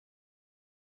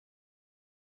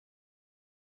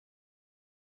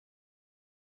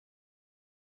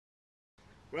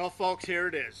Well, folks, here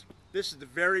it is. This is the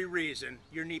very reason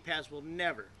your knee pads will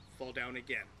never fall down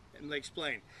again. And let me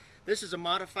explain. This is a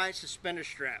modified suspender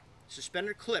strap.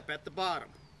 Suspender clip at the bottom.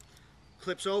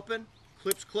 Clips open,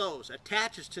 clips close.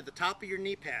 Attaches to the top of your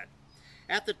knee pad.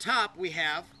 At the top we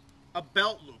have a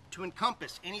belt loop to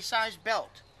encompass any size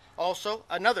belt. Also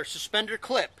another suspender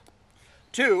clip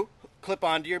to clip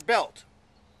onto your belt.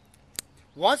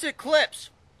 Once it clips,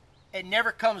 it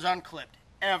never comes unclipped,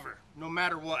 ever, no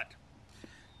matter what.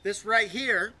 This right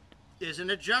here is an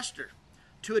adjuster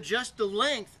to adjust the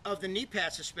length of the knee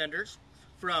pad suspenders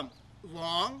from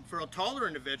long for a taller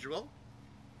individual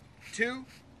to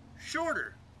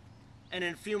shorter. And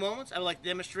in a few moments I would like to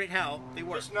demonstrate how they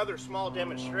work. Just another small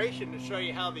demonstration to show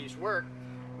you how these work.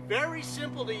 Very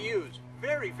simple to use.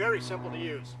 Very, very simple to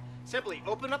use. Simply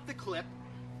open up the clip,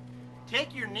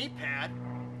 take your knee pad,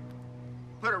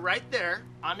 put it right there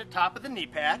on the top of the knee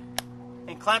pad,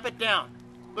 and clamp it down.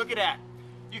 Look at that.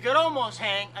 You could almost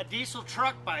hang a diesel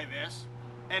truck by this,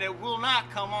 and it will not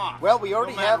come off. Well, we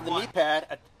already have the knee pad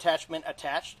attachment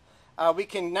attached. We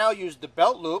can now use the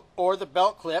belt loop or the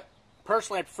belt clip.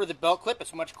 Personally, I prefer the belt clip.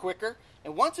 It's much quicker.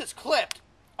 And once it's clipped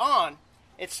on,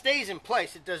 it stays in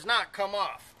place. It does not come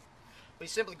off. We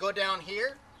simply go down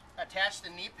here, attach the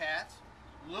knee pads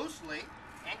loosely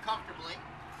and comfortably.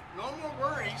 No more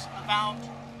worries about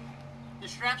the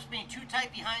straps being too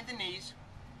tight behind the knees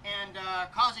and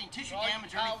causing tissue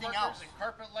damage or anything else. And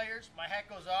carpet layers, my hat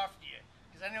goes off to you,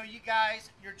 because I know you guys,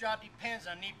 your job depends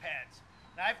on knee pads.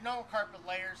 Now, I've known carpet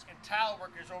layers and tile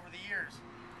workers over the years,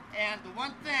 and the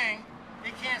one thing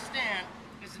they can't stand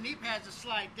is the knee pads that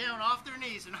slide down off their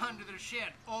knees and onto their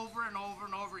shin over and over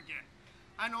and over again.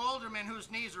 I know older men whose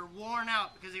knees are worn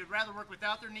out because they would rather work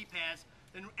without their knee pads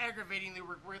than aggravatingly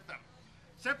work with them.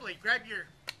 Simply grab your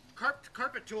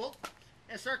carpet tool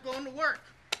and start going to work.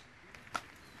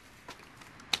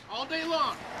 All day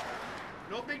long.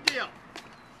 No big deal.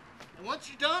 And once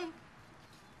you're done,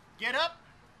 get up,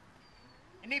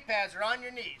 and knee pads are on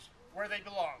your knees where they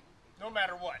belong, no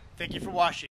matter what. Thank you for watching.